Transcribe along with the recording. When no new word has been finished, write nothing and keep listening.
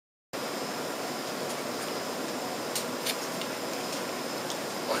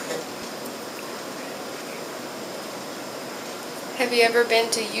Have you ever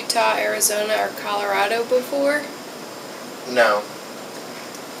been to Utah, Arizona, or Colorado before? No.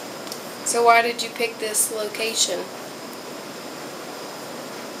 So why did you pick this location?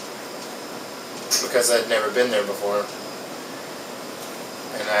 Because I'd never been there before.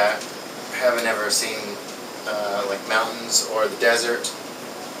 And I haven't ever seen like mountains or the desert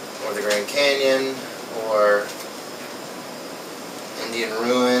or the Grand Canyon or Indian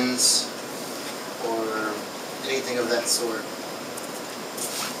ruins or anything of that sort.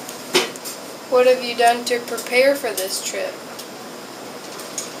 What have you done to prepare for this trip?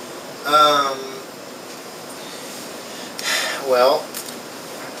 Well,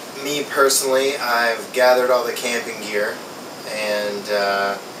 me personally, I've gathered all the camping gear and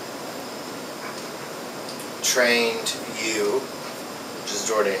trained you, which is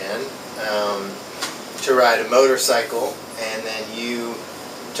Jordan, to ride a motorcycle, and then you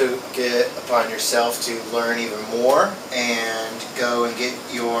took it upon yourself to learn even more and go and get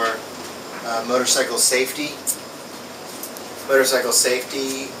your motorcycle safety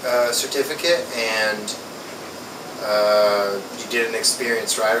certificate, and you did an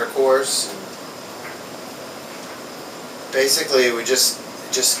experienced rider course. Basically, we just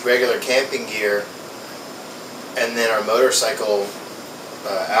regular camping gear, and then our motorcycle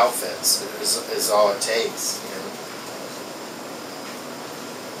outfits is all it takes. You know?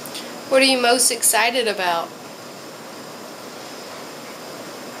 What are you most excited about?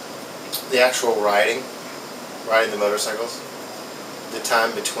 The actual riding the motorcycles, the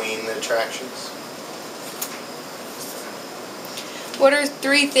time between the attractions. What are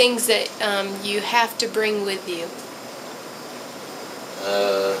 3 things that you have to bring with you?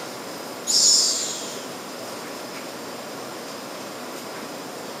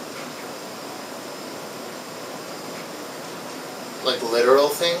 Like literal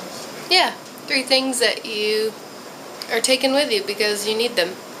things? Yeah, 3 things that you are taking with you because you need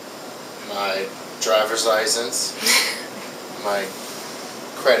them. My driver's license, my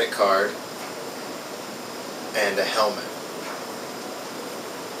credit card, and a helmet.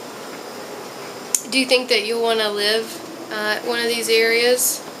 Do you think that you'll want to live at one of these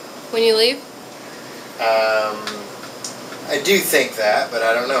areas when you leave? I do think that, but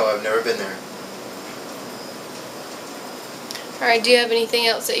I don't know. I've never been there. Alright, do you have anything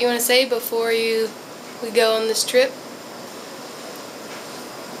else that you want to say before we go on this trip?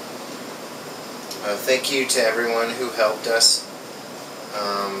 Thank you to everyone who helped us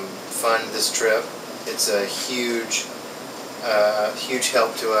fund this trip. It's a huge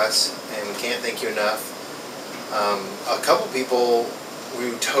help to us, and we can't thank you enough. A couple people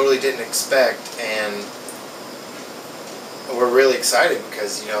we totally didn't expect, and we're really excited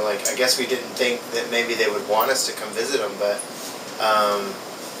because, you know, like, I guess we didn't think that maybe they would want us to come visit them, but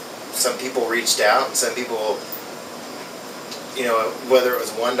some people reached out, and some people, you know, whether it was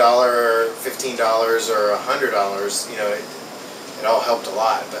 $1 or $15 or $100, you know, it all helped a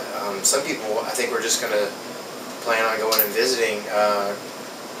lot. But some people, I think, we're just going to plan on going and visiting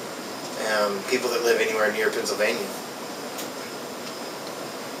people that live anywhere near Pennsylvania.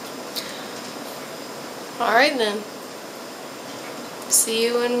 Alright then. See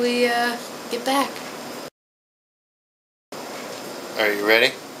you when we get back. Are you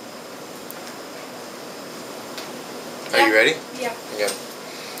ready? Are you ready? Yeah. Okay.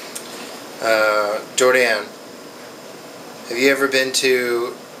 Jordan, have you ever been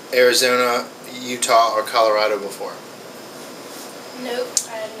to Arizona, Utah, or Colorado before? Nope,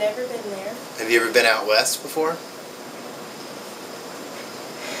 I've never been there. Have you ever been out west before?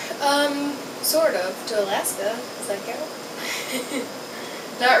 Sort of, to Alaska. Does that count?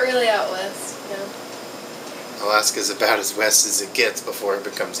 Not really out west, no. Alaska's about as west as it gets before it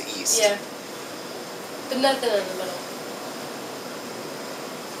becomes east. Yeah. But nothing in the middle.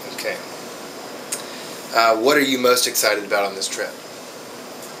 Okay. What are you most excited about on this trip?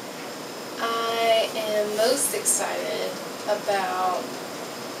 I am most excited about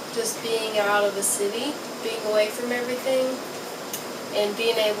just being out of the city, being away from everything, and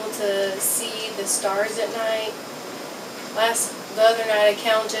being able to see the stars at night. The other night I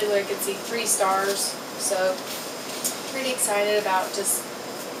counted where I could see 3 stars, so pretty excited about just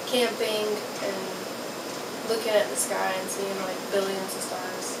camping and looking at the sky and seeing like billions of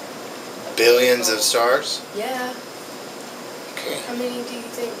stars. Billions of stars? Yeah. Okay. How many do you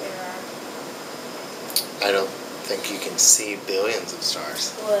think there are? I don't think you can see billions of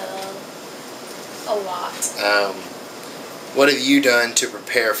stars. Well, a lot. What have you done to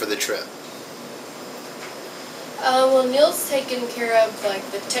prepare for the trip? Well, Neil's taken care of like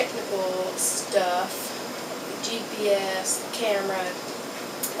the technical stuff, the GPS, the camera,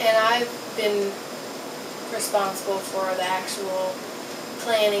 and I've been responsible for the actual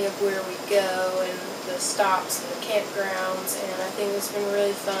planning of where we go and the stops and the campgrounds, and I think it's been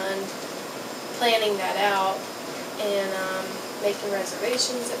really fun planning that out and making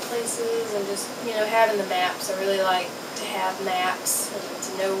reservations at places and just, you know, having the maps. I really like to have maps and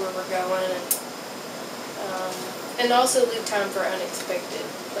to know where we're going, and also leave time for unexpected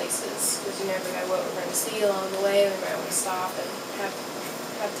places, because you never know what we're going to see along the way. We might want to stop and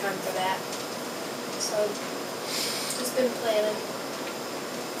have time for that. So just been planning.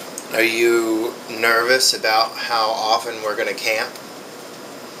 Are you nervous about how often we're going to camp?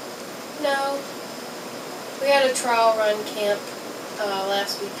 No. We had a trial run camp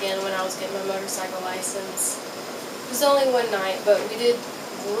last weekend when I was getting my motorcycle license. It was only one night, but we did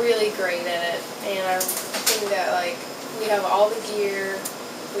really great at it. And I think that, like, we have all the gear,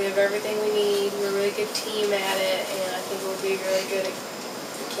 we have everything we need, we're a really good team at it, and I think we'll be really good at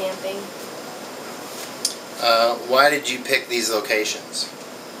camping. Why did you pick these locations?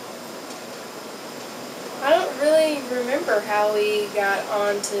 I don't really remember how we got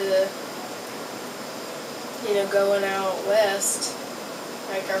on to, you know, going out west.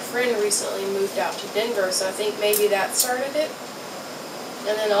 Like, our friend recently moved out to Denver, so I think maybe that started it.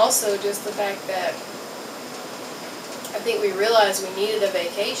 And then also just the fact that I think we realized we needed a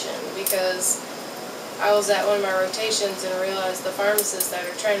vacation, because I was at one of my rotations and realized the pharmacists that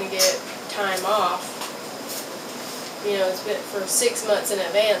are trying to get time off, you know, it's been for 6 months in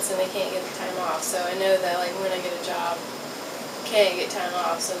advance and they can't get the time off. So I know that, like, when I get a job, can't get time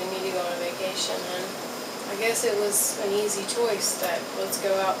off, so we need to go on a vacation. And I guess it was an easy choice that let's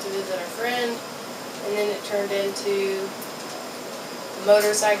go out to visit our friend, and then it turned into a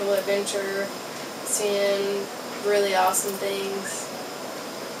motorcycle adventure, seeing really awesome things.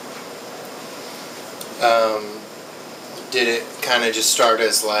 Did it kind of just start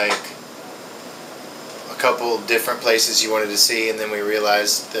as like a couple different places you wanted to see, and then we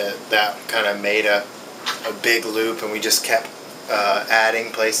realized that kind of made a big loop, and we just kept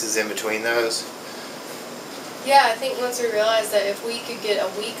adding places in between those? Yeah, I think once we realized that if we could get a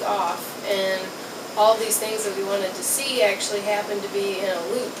week off and all these things that we wanted to see actually happened to be in a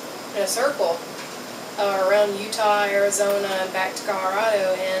loop, in a circle, around Utah, Arizona, and back to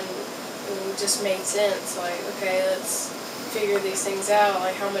Colorado, and it just made sense. Like, okay, let's figure these things out.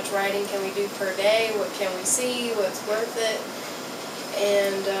 Like, how much riding can we do per day? What can we see? What's worth it?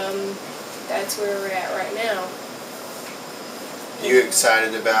 And that's where we're at right now. You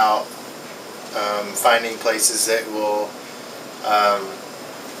excited about finding places that will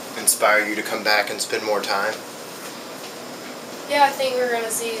inspire you to come back and spend more time? Yeah, I think we're going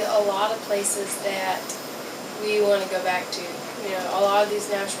to see a lot of places that we want to go back to. You know, a lot of these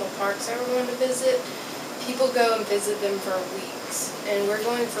national parks that we're going to visit, people go and visit them for weeks, and we're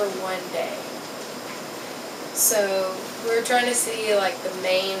going for one day. So we're trying to see, like, the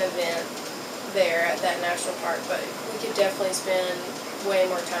main event there at that national park, but we could definitely spend way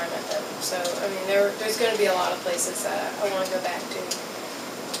more time at them. So, I mean, there's going to be a lot of places that I want to go back to.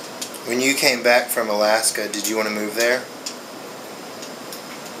 When you came back from Alaska, did you want to move there?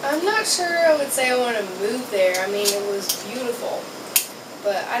 I'm not sure I would say I want to move there. I mean, it was beautiful,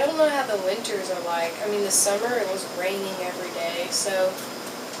 but I don't know how the winters are like. I mean, the summer it was raining every day, so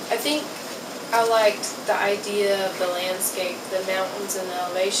I think I liked the idea of the landscape, the mountains and the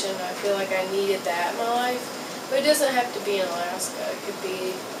elevation. I feel like I needed that in my life, but it doesn't have to be in Alaska. It could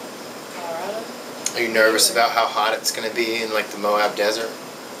be Colorado. Are you nervous about how hot it's going to be in, like, the Moab Desert?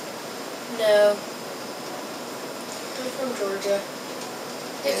 No. I'm from Georgia.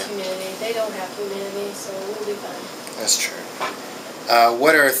 It's Yeah. humidity. They don't have humidity, so we'll be fine. That's true.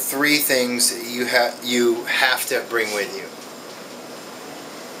 What are 3 things that you have to bring with you?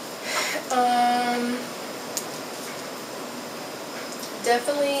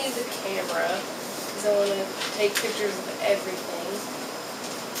 Definitely the camera, because I want to take pictures of everything.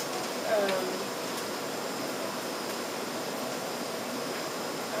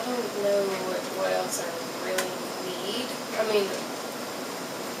 I don't know what else I really need. I mean,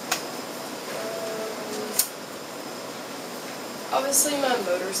 obviously my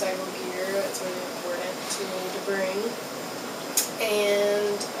motorcycle gear, that's really important to me to bring.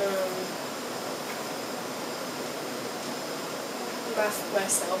 And my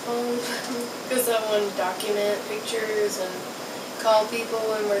cell phone, because I want to document pictures and call people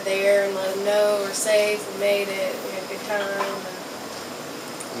when we're there and let them know we're safe, we made it, we had a good time.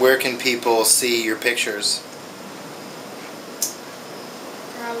 And where can people see your pictures?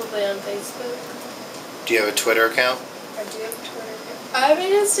 probably on Facebook. Do you have a Twitter account? I do have a Twitter account. I'm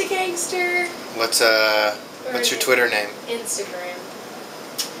an Insta-gangster. What's your Twitter name? Instagram.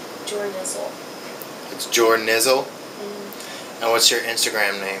 Jornizzle. It's Jordan Nizzle. Mm-hmm. And what's your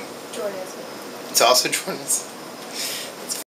Instagram name? Jordan. It's also Jordan Nizzle.